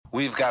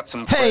We've got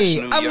some Hey,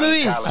 fresh new I'm young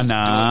Luis. talents And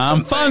I'm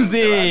doing some things that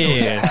I know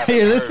you Fonzie. haven't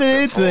You're heard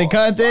listening to the before.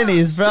 Content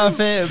is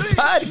Profit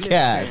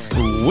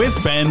podcast. We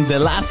spent the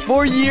last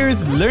 4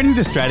 years learning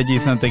the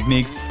strategies and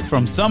techniques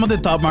from some of the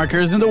top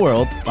marketers in the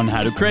world on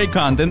how to create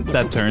content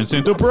that turns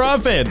into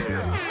profit.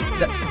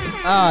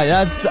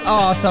 That's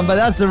awesome, but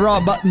that's the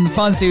wrong button,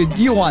 Fonzie.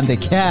 You want the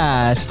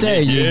cash.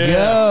 There you Yeah.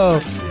 go.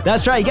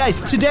 That's right,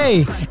 guys.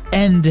 Today,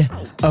 end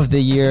of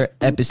the year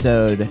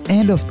episode,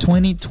 end of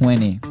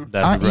 2020.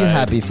 That's Aren't you right.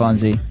 happy,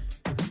 Fonzie?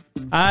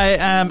 I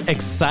am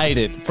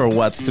excited for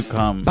what's to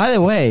come. By the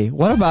way,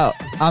 what about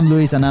I'm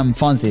Luis and I'm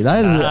Fonzie?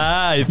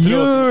 I You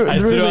threw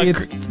really a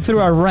threw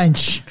a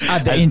wrench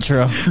at the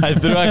intro. I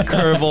threw a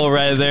curveball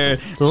right there.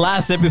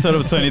 Last episode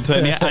of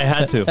 2020, I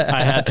had to.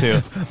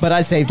 But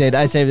I saved it,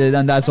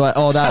 and that's what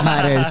all that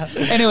matters.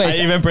 Anyways,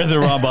 I even pressed the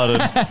wrong button.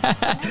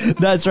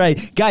 that's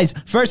right. Guys,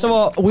 first of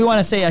all, we want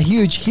to say a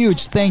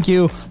huge thank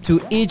you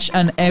to each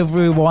and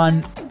every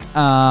one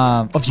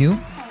of you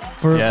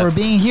for Yes.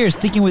 being here,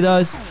 sticking with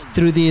us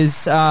through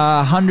these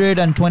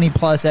 120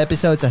 plus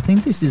episodes. I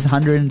think this is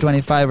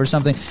 125 or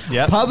something.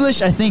 Yep.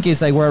 Published, I think,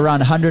 is like we're around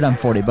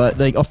 140, but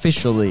like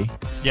officially,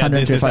 Yeah,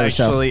 this is 125 or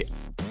so. actually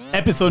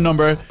episode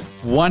number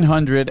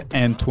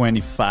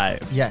 125.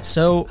 Yeah,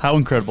 so How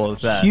incredible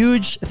is that?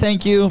 huge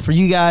thank you for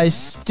you guys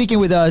sticking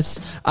with us,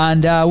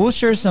 and we'll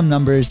share some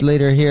numbers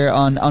later here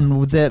on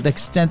the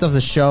extent of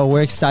the show.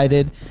 We're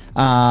excited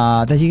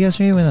that you guys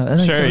are here with us.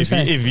 That's Sure, so if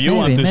exciting. you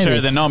want to Maybe. share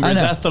the I numbers,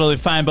 know. that's totally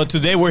fine. But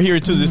today we're here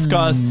to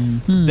discuss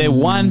the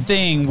one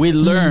thing we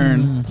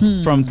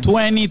learned from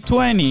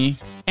 2020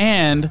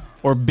 and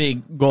our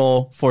big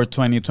goal for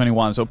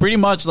 2021. So pretty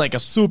much like a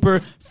super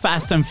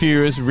fast and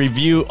furious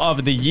review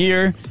of the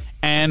year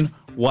and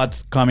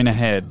what's coming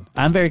ahead.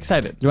 I'm very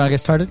excited. You want to get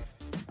started?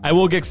 I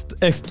will get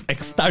started.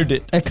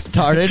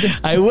 Started.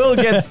 I will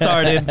get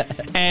started.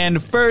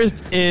 And first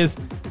is,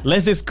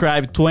 let's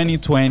describe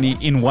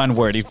 2020 in one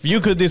word. If you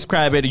could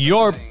describe it,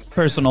 your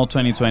personal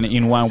 2020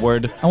 in one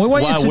word, And we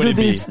want what you would to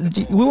do it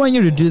this. We want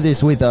you to do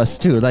this with us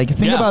too. Like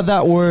think Yeah. about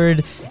that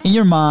word in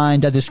your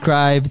mind that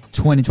described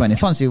 2020.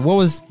 Fonzie, what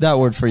was that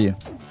word for you? be?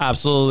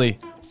 Absolutely.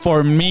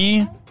 For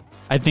me,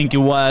 I think it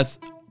was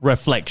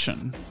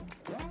reflection.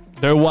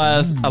 There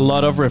was a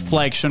lot of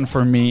reflection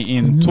for me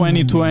in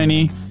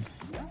 2020.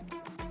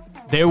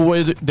 There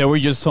were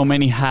just so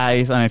many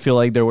highs, and I feel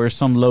like there were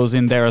some lows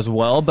in there as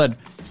well. But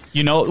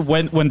you know,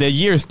 when the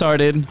year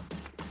started,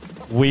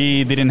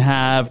 we didn't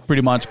have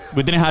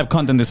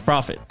content is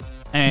profit,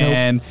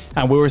 and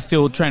we were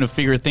still trying to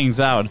figure things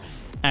out,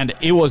 and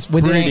it was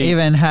We pretty didn't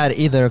even had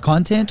either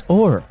content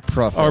or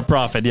profit. or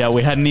profit. Yeah,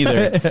 we had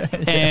neither,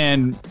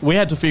 and we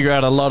had to figure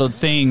out a lot of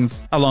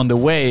things along the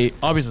way.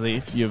 Obviously,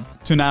 if you've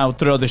tuned out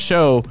throughout the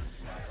show,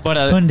 but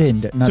tuned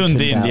in, not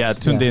tuned in, out. yeah,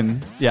 tuned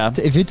in, yeah.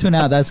 If you tune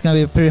out, that's gonna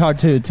be pretty hard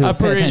to pay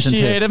attention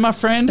Appreciate to. it, my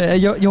friend.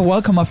 You're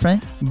welcome, my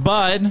friend.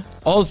 But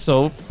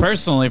also,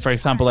 personally, for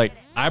example, like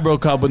I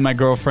broke up with my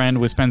girlfriend.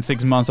 We spent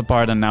 6 months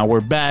apart, and now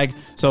we're back.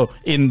 So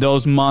in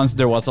those months,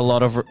 there was a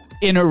lot of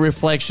inner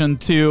reflection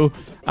too.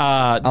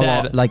 A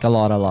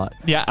lot.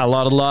 Yeah, a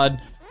lot.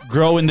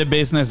 Grow in the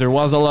business. There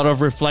was a lot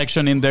of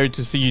reflection in there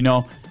to see,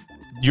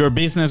 your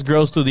business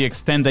grows to the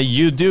extent that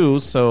you do.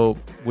 So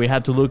we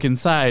had to look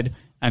inside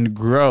and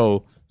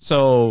grow.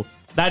 So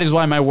that is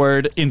why my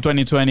word in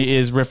 2020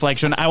 is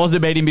reflection. I was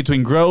debating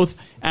between growth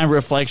and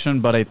reflection,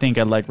 but I think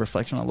I like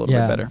reflection a little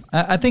bit better.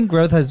 I think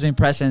growth has been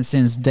present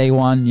since day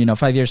one,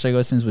 5 years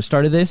ago since we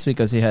started this,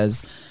 because it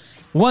has,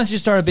 once you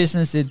start a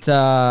business, it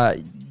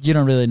you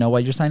don't really know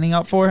what you're signing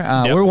up for.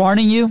 Yep. We're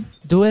warning you,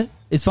 do it.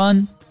 It's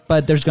fun,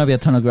 but there's going to be a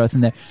ton of growth in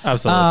there.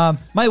 Absolutely.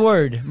 My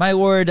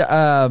word,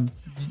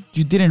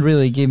 you didn't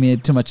really give me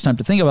too much time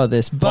to think about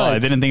this, but Well, I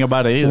didn't think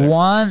about it either.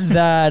 one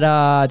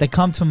that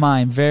come to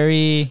mind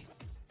it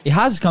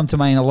has come to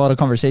mind in a lot of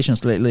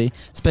conversations lately,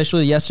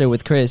 especially yesterday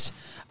with Chris,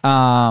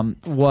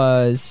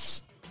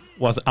 was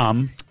Was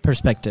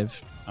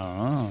perspective.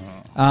 Oh.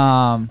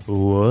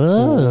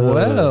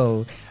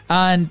 Whoa.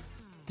 And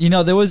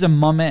there was a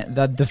moment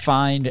that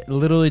defined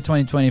literally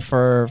 2020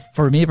 for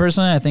me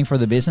personally, I think for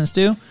the business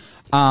too.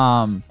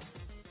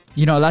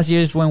 Last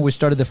year is when we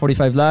started the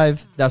 45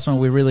 Live. That's when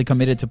we really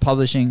committed to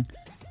publishing.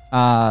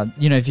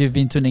 If you've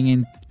been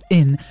tuning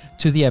in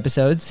to the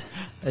episodes,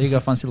 there you go,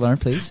 Fonzie Lauren,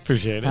 please.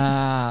 Appreciate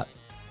it.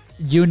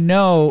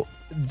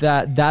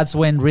 That's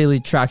when really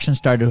traction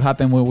started to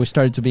happen, when we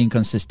started to being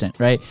consistent,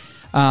 right?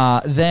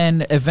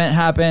 Then event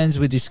happens,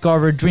 we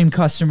discover dream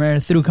customer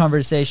through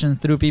conversation,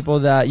 through people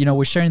that,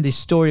 we're sharing this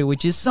story,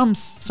 which is some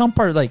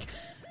part like,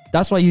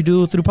 that's what you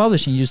do through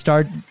publishing. You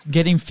start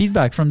getting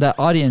feedback from that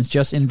audience.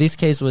 Just in this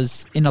case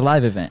was in a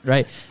live event,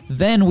 right?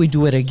 Then we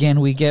do it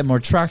again. We get more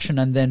traction,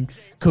 and then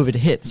COVID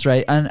hits,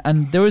 right?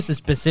 And there was a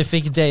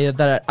specific day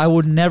that I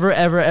would never,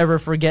 ever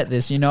forget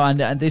this, And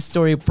this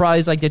story probably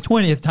is like the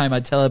 20th time I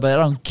tell it, but I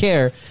don't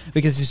care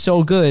because it's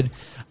so good.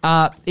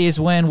 is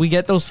when we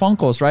get those phone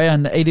calls, right?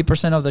 And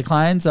 80% of the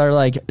clients are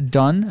like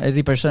done.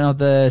 80% of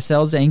the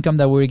sales, the income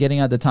that we were getting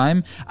at the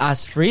time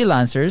as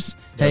freelancers.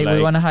 Hey,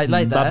 we want to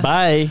highlight that.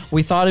 Bye-bye.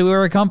 We thought we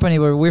were a company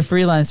where we're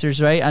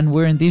freelancers, right? And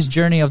we're in this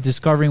journey of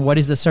discovering what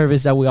is the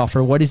service that we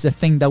offer, what is the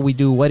thing that we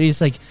do, what is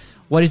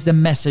the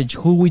message,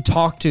 who we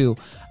talk to,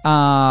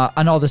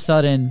 and all of a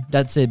sudden,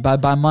 that's it.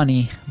 Bye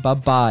money,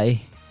 bye.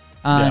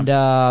 And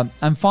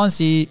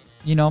Fonzie,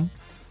 you know,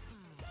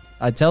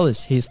 I tell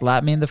this, he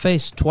slapped me in the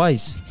face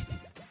twice,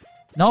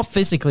 not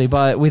physically,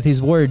 but with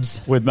his words,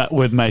 with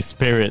my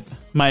spirit,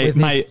 my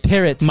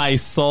spirit, my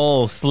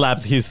soul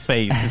slapped his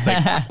face. It's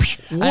like,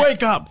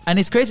 wake up! And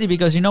it's crazy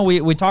because, you know,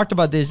 we talked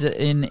about this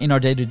in our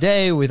day to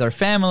day with our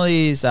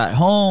families at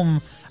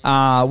home,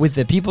 with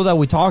the people that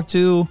we talk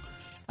to.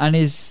 And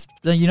is,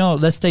 you know,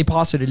 let's stay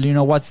positive. You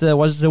know, what's the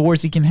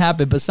worst that can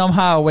happen? But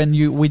somehow when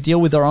we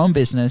deal with our own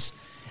business,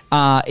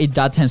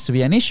 that tends to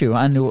be an issue.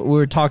 And we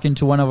were talking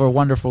to one of our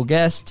wonderful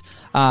guests,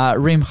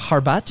 Rim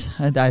Harbat.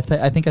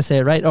 I think I say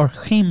it right, or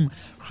Him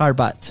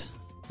Harbat.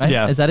 Right?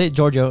 Yeah. Is that it,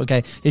 Giorgio?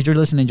 Okay, if you're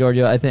listening,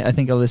 Giorgio, I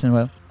think I'll listen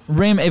well.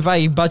 Rim, if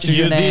I butchered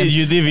your name,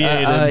 you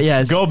deviated.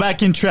 Yes. Go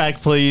back in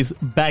track, please.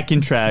 Back in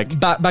track.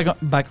 Back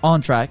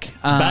on track.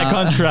 Back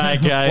on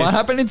track, guys. What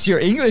happened to your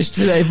English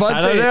today?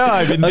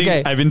 I don't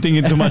know. I've been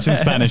thinking too much in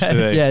Spanish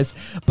today.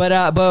 Yes,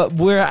 but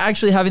we're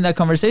actually having that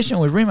conversation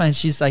with Rima, and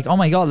she's like, "Oh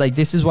my god, like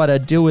this is what I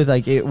deal with,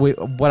 like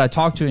what I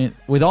talk to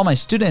with all my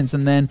students."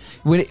 And then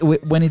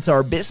when it's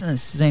our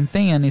business, same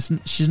thing.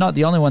 And she's not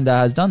the only one that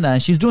has done that,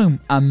 and she's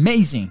doing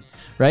amazing,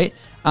 right?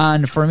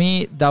 And for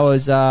me, that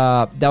was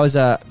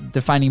a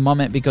defining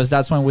moment, because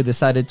that's when we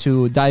decided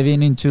to dive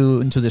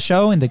into the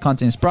show, in the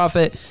Content is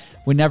Profit.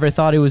 We never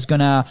thought it was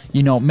gonna,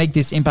 you know, make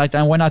this impact.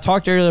 And when I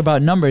talked earlier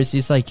about numbers,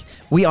 it's like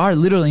we are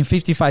literally in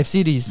 55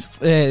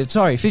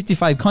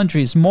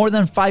 countries, more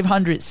than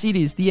 500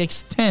 cities. The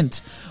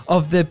extent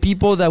of the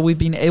people that we've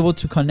been able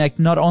to connect,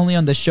 not only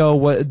on the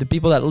show, the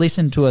people that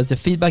listen to us, the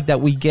feedback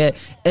that we get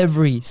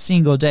every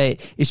single day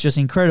is just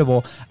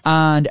incredible.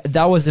 And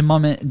that was the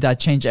moment that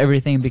changed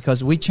everything,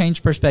 because we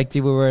changed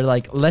perspective. We were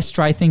like, let's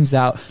try things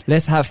out.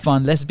 Let's have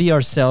fun. Let's be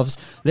ourselves.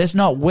 Let's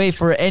not wait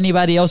for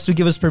anybody else to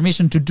give us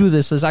permission to do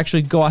this. Let's actually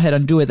go ahead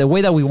and do it the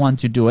way that we want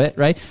to do it,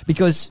 right?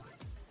 Because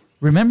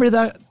remember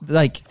that,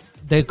 like,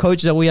 the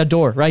coach that we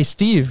adore, right,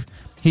 Steve,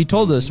 he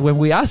told us when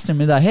we asked him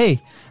that,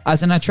 hey,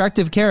 as an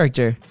attractive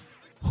character,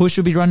 who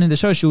should be running the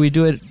show? Should we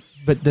do it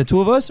but the two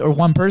of us or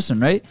one person,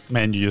 right?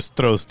 Man, you just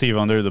throw Steve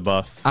under the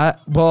bus.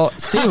 Well,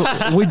 Steve,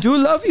 we do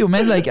love you,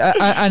 man. Like,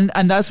 and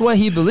that's what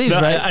he believes,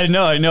 right? I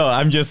know.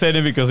 I'm just saying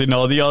it because in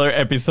all the other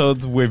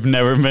episodes, we've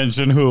never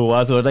mentioned who it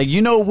was. Or like,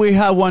 you know, we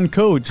have one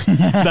coach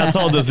that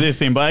told us this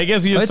thing, but I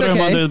guess you just throw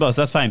him under the bus.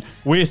 That's fine.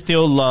 We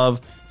still love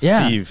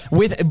Steve.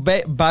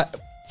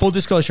 But full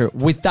disclosure,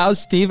 without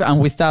Steve and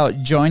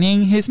without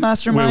joining his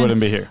mastermind, we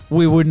wouldn't be here.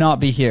 We would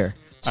not be here.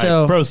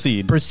 So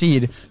right,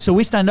 proceed. So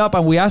we stand up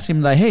and we ask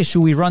him, like, hey, should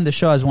we run the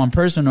show as one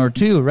person or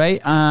two, right?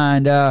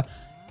 And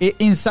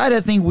inside, I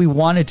think we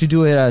wanted to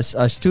do it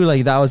as two.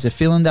 Like, that was a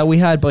feeling that we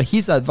had. But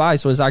his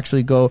advice was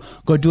actually go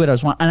do it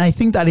as one. And I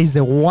think that is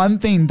the one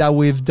thing that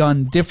we've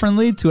done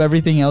differently to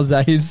everything else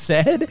that he's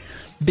said,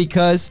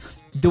 because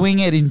doing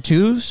it in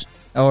twos,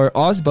 or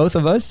both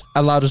of us,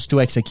 allowed us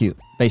to execute,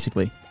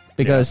 basically.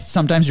 Because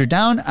sometimes you're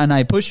down and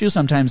I push you.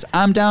 Sometimes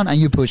I'm down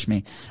and you push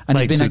me. And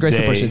like it's been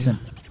aggressive persistent.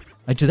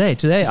 Like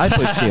today I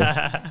pushed you.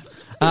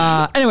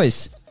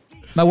 Anyways,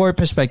 my word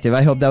perspective.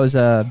 I hope that was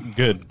a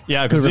good.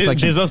 Yeah, because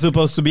this was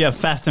supposed to be a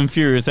Fast and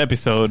Furious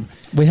episode.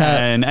 We have,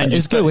 and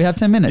it's good. We have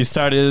 10 minutes. You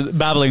started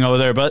babbling over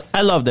there, but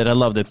I loved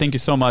it. Thank you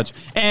so much.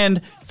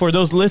 And for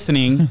those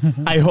listening,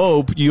 I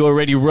hope you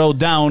already wrote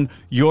down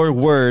your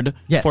word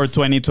for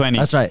 2020.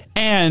 That's right.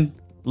 And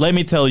let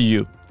me tell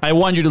you, I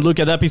want you to look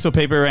at that piece of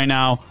paper right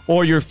now,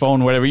 or your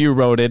phone, whatever you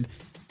wrote it,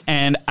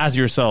 and ask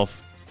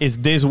yourself, is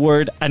this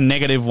word a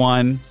negative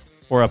one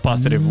or a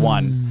positive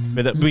one?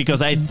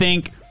 Because I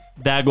think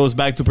that goes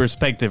back to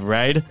perspective,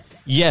 right?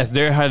 Yes,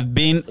 there have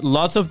been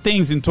lots of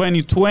things in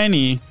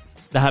 2020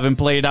 that haven't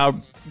played out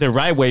the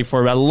right way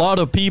for a lot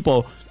of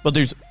people, but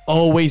there's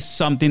always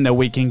something that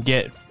we can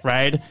get,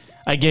 right?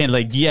 Again,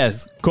 like,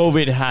 yes,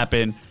 COVID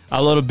happened.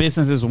 A lot of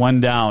businesses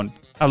went down.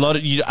 A lot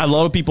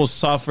of people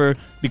suffer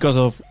because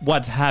of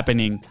what's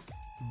happening.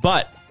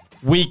 But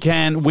we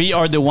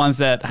are the ones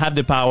that have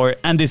the power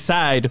and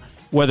decide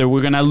whether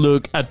we're going to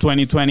look at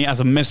 2020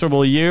 as a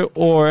miserable year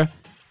or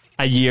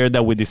a year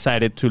that we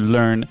decided to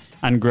learn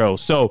and grow.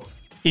 So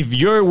if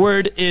your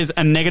word is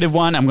a negative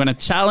one, I'm going to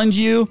challenge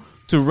you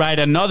to write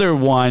another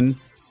one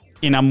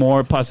in a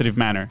more positive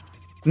manner.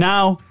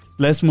 Now,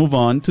 let's move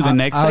on to the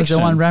next section. I was the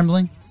one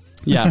rambling?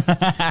 Yeah.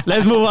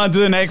 Let's move on to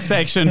the next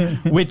section,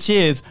 which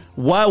is,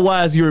 what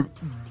was your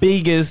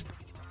biggest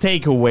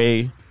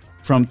takeaway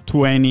from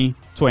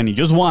 2020?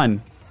 Just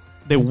one.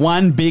 The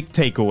one big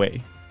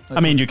takeaway. I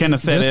mean, you kind of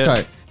said Just it.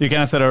 start. You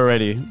kind of said it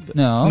already.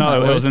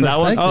 No, it wasn't that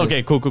one. Oh,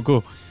 perspective. okay,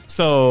 cool.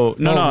 So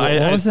no,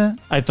 What was it?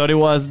 I thought it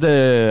was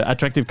the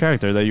attractive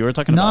character that you were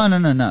talking about.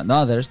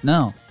 No. There's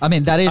no. I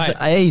mean, that is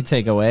a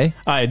takeaway.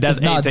 All right, that's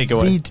It's not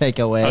takeaway. the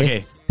takeaway.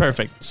 Okay,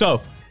 perfect.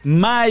 So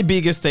my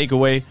biggest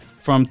takeaway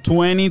from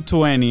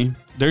 2020,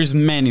 there's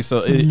many, so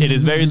it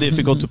is very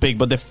difficult to pick.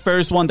 But the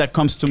first one that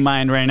comes to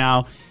mind right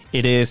now,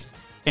 it is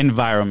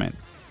environment.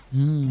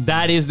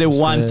 That is the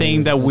one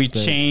thing that we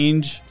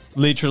change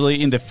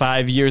literally in the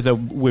 5 years that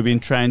we've been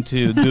trying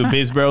to do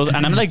Biz Bros.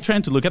 And I'm like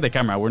trying to look at the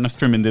camera. We're not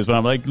streaming this, but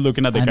I'm like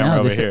looking at the camera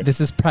over here. This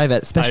is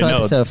private, special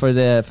episode for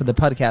the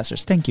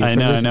podcasters. Thank you for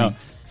listening. I know.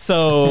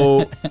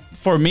 So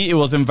for me, it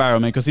was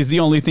environment because it's the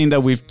only thing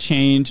that we've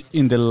changed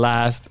in the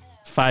last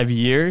 5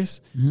 years.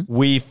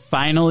 We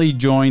finally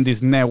joined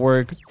this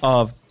network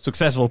of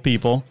successful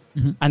people.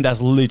 And that's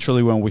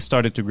literally when we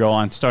started to grow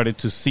and started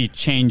to see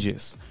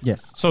changes.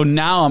 Yes. So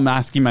now I'm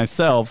asking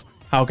myself,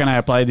 how can I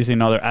apply this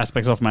in other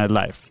aspects of my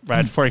life,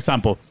 right? For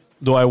example,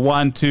 do I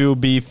want to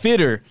be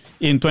fitter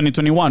in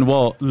 2021?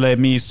 Well, let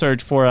me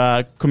search for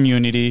a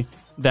community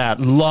that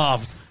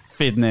loved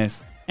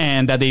fitness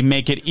and that they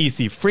make it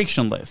easy,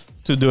 frictionless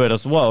to do it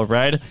as well,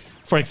 right?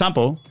 For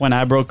example, when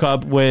I broke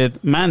up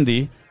with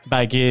Mandy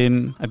back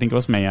in, I think it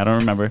was May, I don't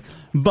remember.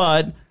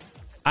 But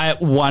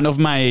one of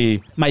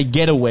my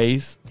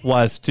getaways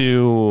was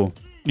to,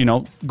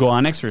 go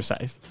on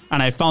exercise.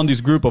 And I found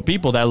this group of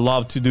people that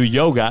love to do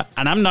yoga.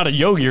 And I'm not a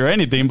yogi or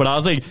anything, but I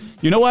was like,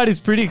 you know what? It's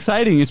pretty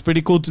exciting. It's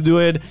pretty cool to do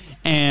it.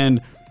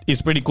 And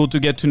it's pretty cool to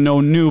get to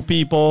know new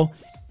people.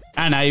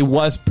 And I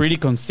was pretty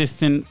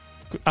consistent.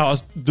 I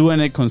was doing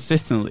it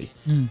consistently.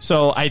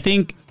 So I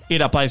think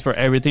it applies for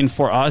everything.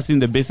 For us in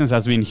the business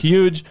has been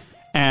huge.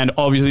 And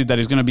obviously that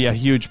is going to be a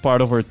huge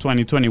part of our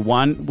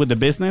 2021 with the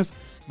business.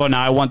 But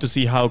now I want to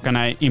see how can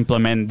I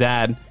implement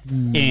that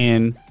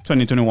in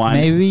 2021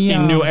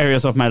 in new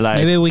areas of my life.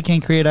 Maybe we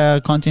can create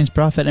a content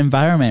profit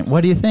environment.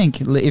 What do you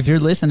think? If you're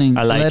listening,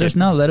 let us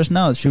know. Let us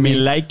know. Should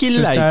we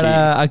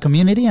start a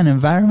community, an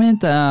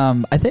environment?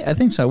 I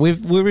think so.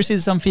 We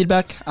received some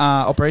feedback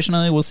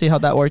operationally. We'll see how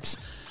that works.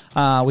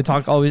 We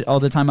talk all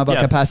the time about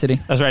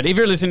capacity. That's right. If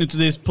you're listening to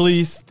this,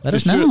 please let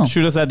us know.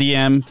 Shoot us a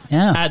DM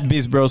at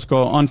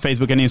BizBrosco on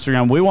Facebook and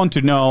Instagram. We want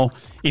to know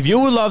if you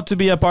would love to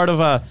be a part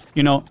of a,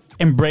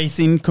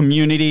 embracing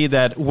community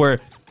where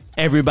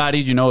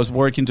everybody, is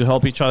working to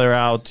help each other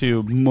out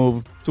to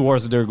move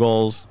towards their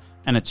goals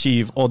and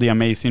achieve all the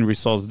amazing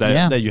results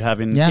that you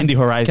have in the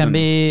horizon. Can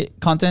be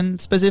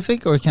content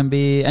specific or can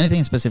be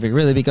anything specific,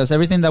 really, because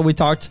everything that we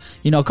talked,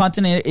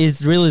 content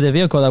is really the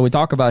vehicle that we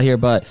talk about here,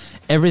 but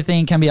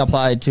everything can be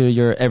applied to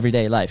your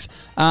everyday life.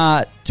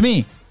 To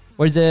me,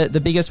 where's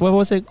the biggest, what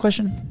was the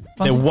question?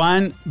 The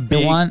one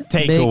big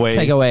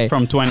takeaway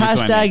from 2020.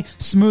 Hashtag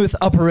smooth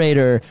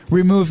operator,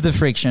 remove the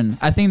friction.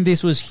 I think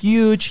this was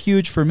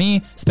huge for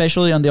me,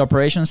 especially on the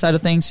operation side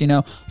of things.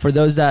 For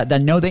those that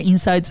know the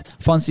insights,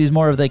 Fonzie is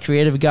more of the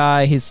creative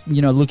guy. He's,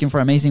 looking for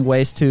amazing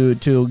ways to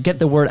get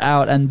the word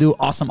out and do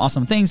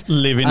awesome things.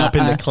 Living up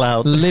in the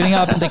cloud. Living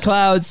up in the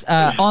clouds,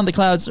 on the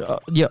clouds,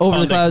 over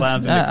the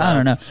clouds. I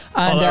don't know.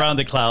 All around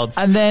the clouds.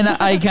 And then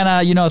I kind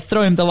of,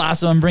 throw him the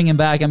lasso and bring him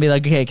back and be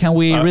like, okay, can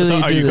we really do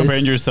this? Are you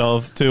comparing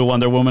yourself to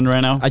Wonder Woman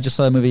right now? I just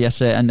saw the movie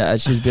yesterday and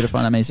she's beautiful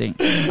and amazing.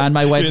 And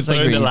my wife is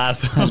like, the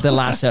lasso. The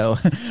lasso.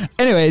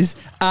 Anyways,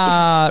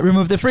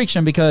 remove the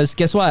friction because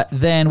guess what?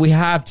 Then we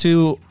have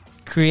to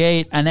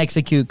create and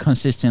execute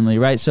consistently,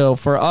 right? So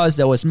for us,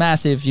 that was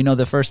massive.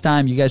 The first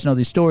time, you guys know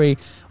the story,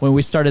 when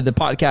we started the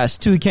podcast,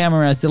 2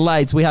 cameras, the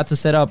lights, we had to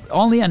set up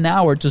only an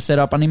hour to set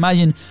up. And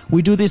imagine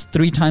we do this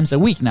 3 times a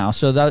week now.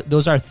 So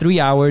those are 3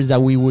 hours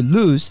that we would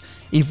lose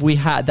if we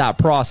had that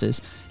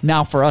process.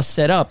 Now for us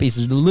set up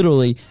is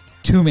literally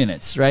 2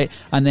 minutes, right?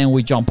 And then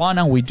we jump on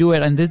and we do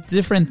it. And the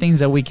different things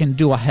that we can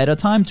do ahead of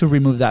time to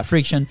remove that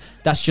friction.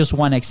 That's just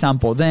one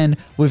example. Then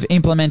we've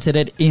implemented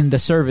it in the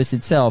service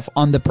itself,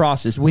 on the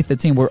process with the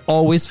team. We're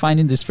always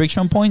finding these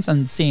friction points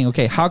and seeing,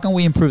 okay, how can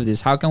we improve this?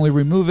 How can we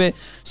remove it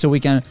so we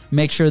can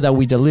make sure that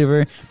we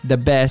deliver the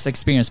best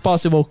experience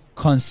possible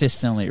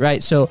consistently,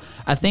 right? So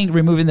I think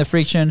removing the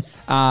friction,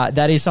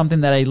 that is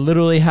something that I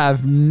literally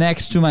have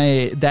next to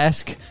my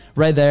desk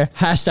right there.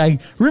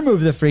 Hashtag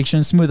remove the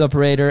friction, smooth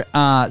operator,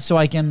 so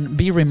I can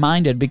be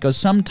reminded,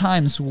 because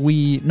often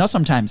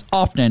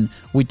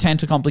we tend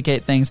to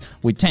complicate things.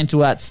 We tend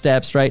to add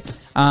steps, right?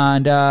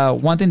 And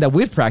one thing that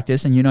we've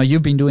practiced, and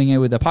you've been doing it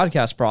with the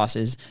podcast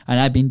process, and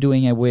I've been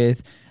doing it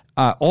with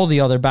all the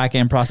other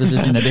back-end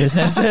processes in the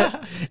business.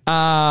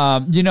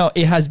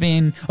 It has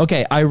been,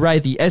 okay, I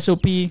write the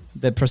SOP,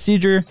 the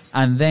procedure,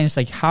 and then it's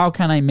like, how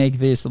can I make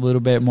this a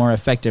little bit more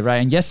effective, right?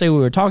 And yesterday we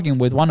were talking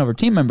with one of our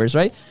team members,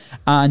 right?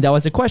 And that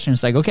was the question.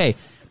 It's like, okay,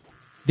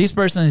 this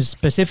person is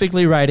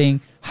specifically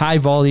writing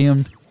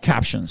high-volume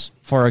captions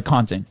for our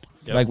content.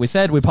 Yep. Like we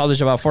said, we publish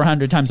about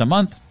 400 times a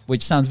month,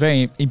 which sounds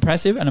very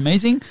impressive and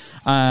amazing.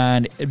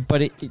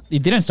 But it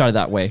didn't start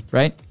that way,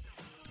 right?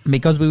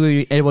 because we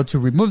were able to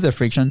remove the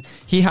friction,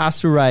 he has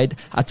to write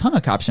a ton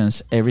of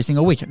captions every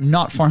single week,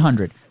 not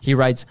 400. He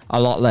writes a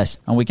lot less,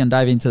 and we can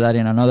dive into that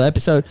in another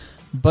episode.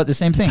 But the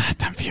same thing.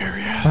 Fast and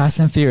Furious. Fast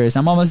and Furious.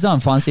 I'm almost done,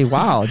 Fonzie.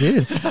 Wow,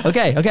 dude.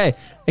 Okay.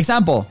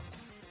 Example.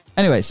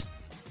 Anyways,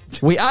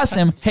 we asked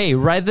him, hey,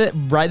 write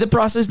the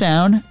process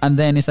down, and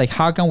then it's like,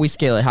 how can we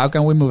scale it? How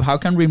can we move? How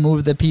can we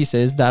remove the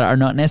pieces that are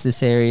not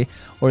necessary,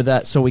 or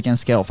that so we can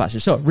scale faster?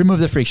 So remove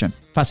the friction.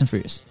 Fast and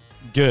Furious.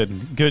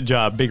 Good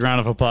job. Big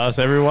round of applause,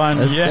 everyone.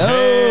 Let's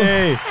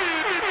go.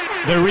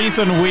 The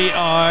reason we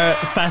are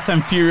Fast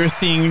and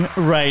Furiousing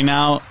right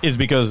now is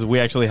because we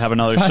actually have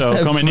another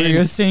show coming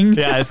in.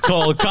 Yeah, it's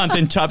called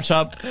Content Chop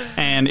Chop,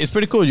 and it's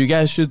pretty cool. You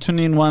guys should tune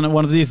in one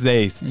of these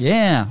days.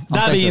 Yeah.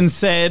 That being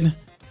said,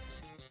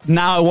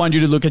 now I want you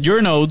to look at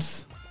your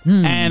notes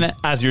and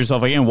ask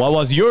yourself again, what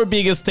was your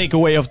biggest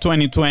takeaway of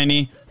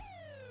 2020?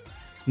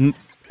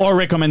 Our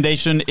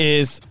recommendation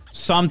is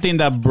something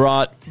that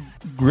brought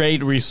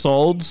great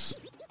results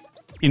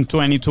in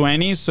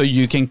 2020, so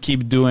you can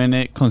keep doing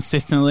it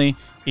consistently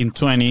in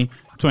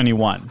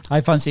 2021. Hi,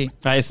 Fonzie.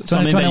 Right?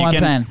 Something that you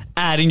can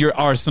add in your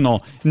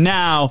arsenal.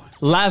 Now,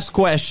 last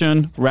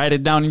question. Write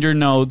it down in your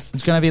notes.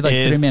 It's going to be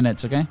like 3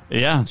 minutes, okay?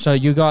 Yeah. So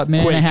you got a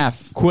minute and a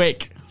half.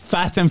 Quick.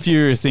 Fast and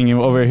Furious singing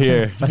over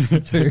here. Fast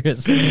and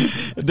Furious.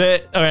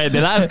 The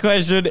last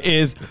question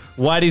is,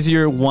 what is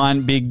your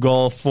one big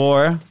goal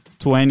for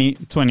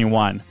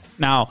 2021?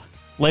 Now,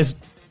 let's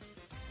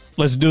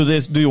do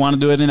this. Do you want to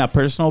do it in a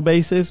personal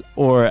basis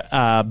or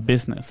a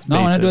business basis? No,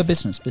 I want to do a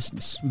business.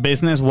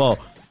 Business, well,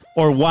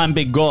 or one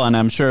big goal, and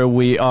I'm sure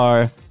we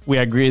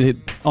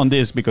agreed on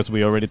this because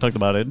we already talked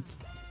about it.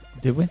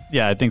 Did we?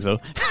 Yeah, I think so.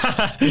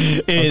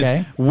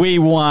 We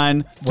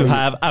want to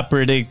have a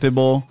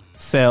predictable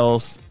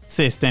sales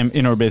system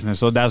in our business.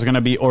 So that's going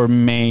to be our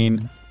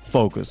main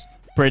focus.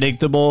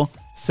 Predictable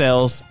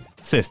sales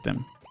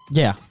system.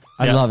 Yeah,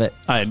 I love it.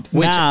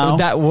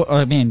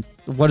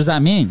 What does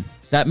that mean?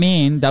 That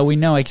means that we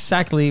know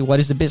exactly what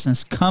is the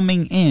business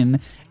coming in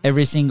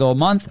every single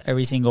month,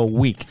 every single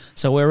week.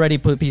 So we already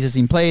put pieces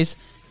in place.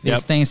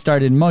 These things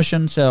started in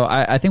motion. So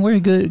I think we're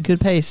in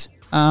good pace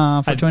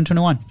for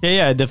 2021.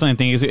 Yeah, I definitely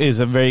think it's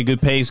a very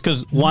good pace,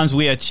 because once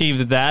we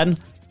achieve that,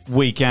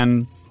 we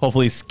can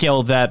hopefully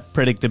scale that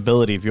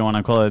predictability, if you want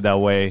to call it that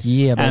way.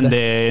 Yeah, and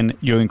then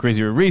you increase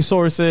your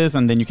resources,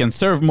 and then you can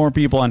serve more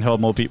people and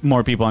help more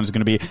people, and it's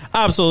going to be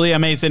absolutely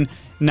amazing.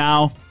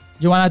 Now,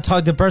 you want to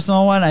talk the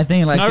personal one? I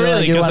think you want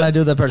to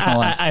do the personal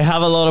one. I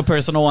have a lot of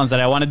personal ones that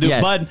I want to do,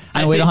 but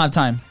we don't have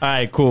time. All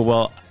right, cool.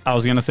 Well, I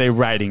was going to say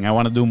writing. I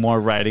want to do more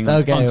writing on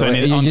you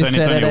 2021.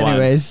 Said it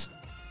anyways.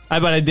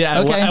 But I did.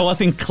 I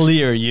wasn't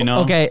clear, you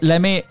know? Okay,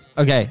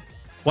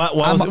 What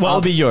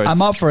will be yours?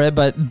 I'm up for it,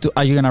 but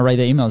are you gonna write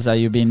the emails that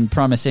you've been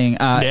promising?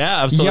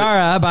 Yeah, absolutely.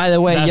 Yara, by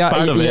the way, that's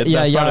part of it.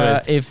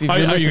 Yara, if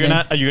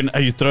are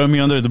you throwing me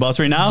under the bus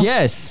right now?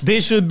 Yes.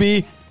 This should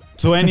be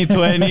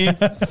 2020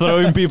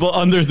 throwing people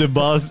under the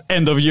bus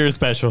end of year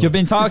special. You've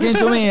been talking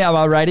to me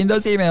about writing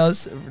those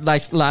emails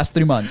like last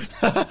 3 months.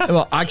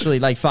 Well, actually,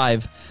 like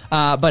 5.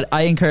 But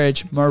I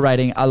encourage more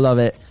writing. I love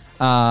it.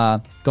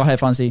 Go ahead,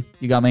 Fonzie.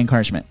 You got my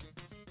encouragement.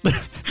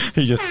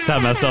 He just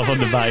tapped myself on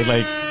the back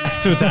like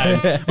 2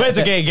 times. But it's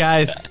okay,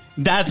 guys.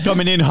 That's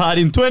coming in hot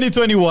in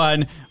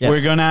 2021. Yes.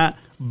 We're gonna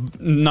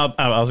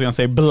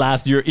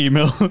blast your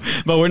email,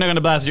 but we're not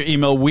gonna blast your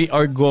email. We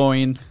are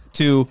going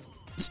to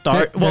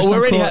start. We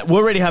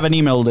already have an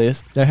email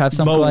list. There have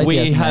some, but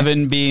we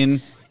haven't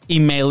been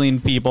emailing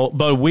people.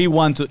 But we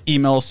want to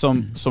email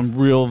some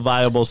real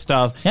viable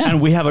stuff,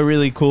 and we have a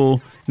really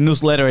cool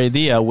newsletter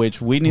idea,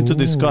 which we need to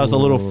discuss a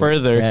little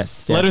further.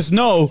 Yes. Let us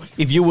know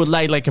if you would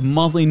like a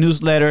monthly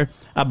newsletter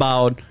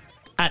about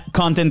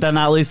content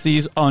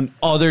analysis on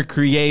other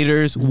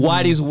creators,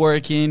 what is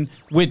working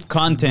with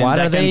content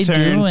that can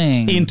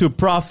turn into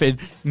profit,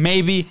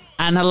 maybe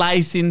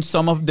analyzing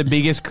some of the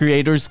biggest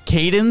creators'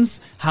 cadence.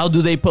 How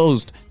do they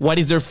post? What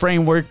is their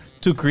framework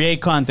to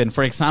create content?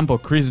 For example,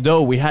 Chris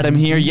Do, we had him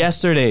here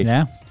yesterday.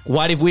 Yeah.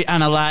 What if we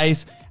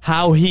analyze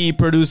how he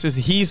produces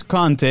his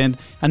content,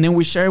 and then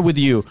we share with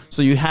you,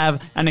 so you have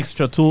an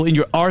extra tool in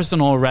your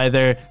arsenal right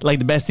there, like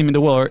the best team in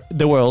the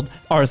world,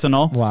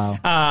 Arsenal. Wow.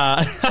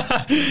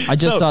 I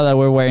just saw that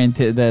we're wearing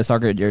the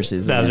soccer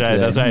jerseys. That's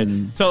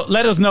right. So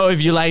let us know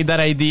if you like that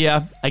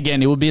idea.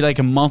 Again, it will be like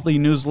a monthly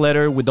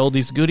newsletter with all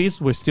these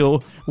goodies. We're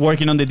still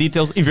working on the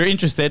details. If you're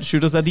interested,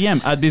 shoot us a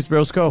DM at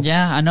BizBrosCo.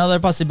 Yeah, another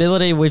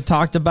possibility. We've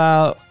talked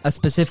about a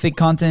specific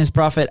Content is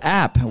Profit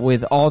app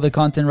with all the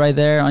content right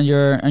there on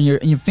your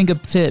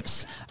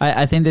fingertips.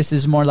 I think this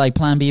is more like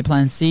plan B,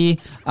 plan C,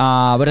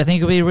 but I think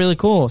it'll be really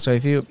cool. So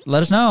if you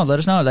let us know,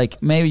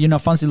 like maybe,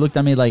 Fonzie looked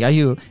at me like, are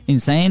you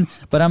insane?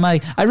 But I'm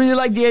like, I really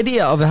like the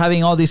idea of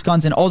having all this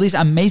content, all these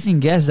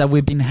amazing guests that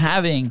we've been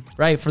having,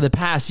 right, for the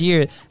past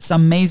year. It's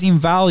amazing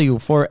value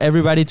for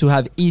everybody to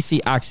have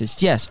easy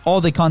access. Yes,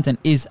 all the content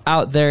is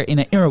out there in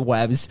the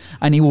interwebs,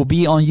 and it will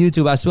be on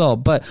YouTube as well.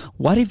 But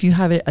what if you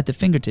have it at the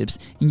fingertips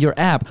in your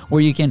app,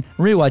 where you can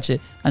rewatch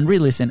it and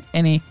re-listen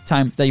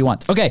anytime that you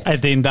want? Okay. I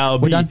think that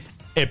would be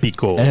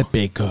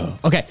epico.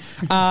 Okay.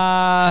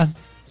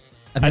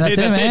 I think that's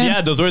it, man.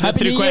 Yeah, those were the Happy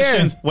 3 New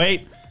questions. Year.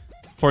 Wait,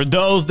 for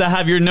those that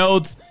have your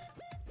notes,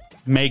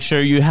 make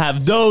sure you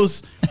have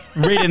those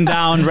written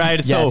down,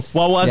 right? Yes. So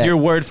what was your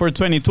word for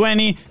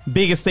 2020?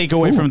 Biggest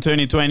takeaway from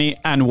 2020?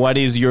 And what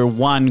is your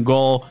one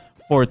goal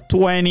for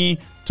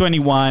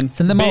 2021?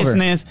 Send them over.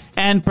 Business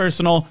and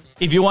personal.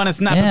 If you want to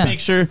snap a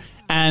picture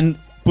and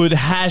put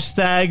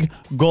hashtag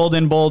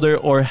Golden Boulder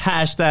or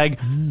hashtag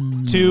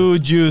too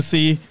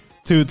juicy,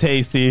 too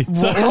tasty.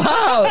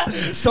 Wow,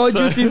 so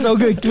juicy, so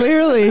good.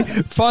 Clearly,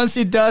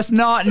 Fonzie does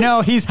not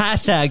know his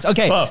hashtags.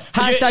 Okay,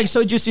 hashtag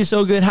so juicy,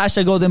 so good.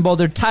 Hashtag Golden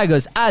Boulder. Tag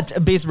us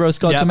at Beast Bros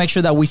Code to make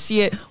sure that we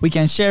see it, we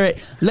can share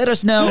it. Let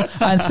us know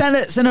and send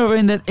it over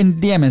in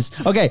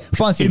DMs. Okay,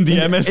 Fonzie. In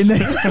DMs.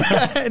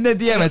 In the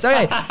DMs. All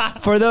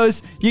right. For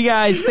those, you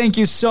guys, thank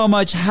you so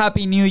much.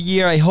 Happy New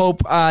Year. I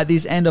hope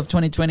this end of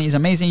 2020 is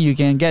amazing. You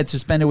can get to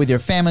spend it with your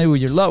family,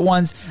 with your loved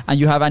ones, and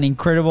you have an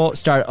incredible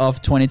start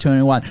of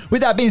 2021.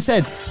 With that being said,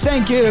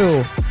 thank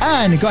you.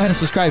 And go ahead and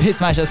subscribe. Hit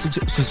smash that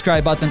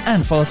subscribe button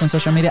and follow us on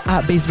social media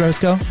at Beast Bros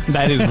Co.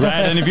 That is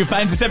right. And if you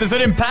find this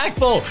episode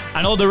impactful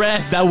and all the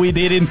rest that we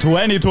did in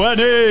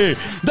 2020,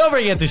 don't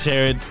forget to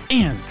share it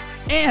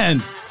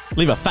and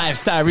leave a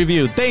 5-star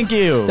review. Thank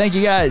you. Thank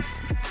you, guys.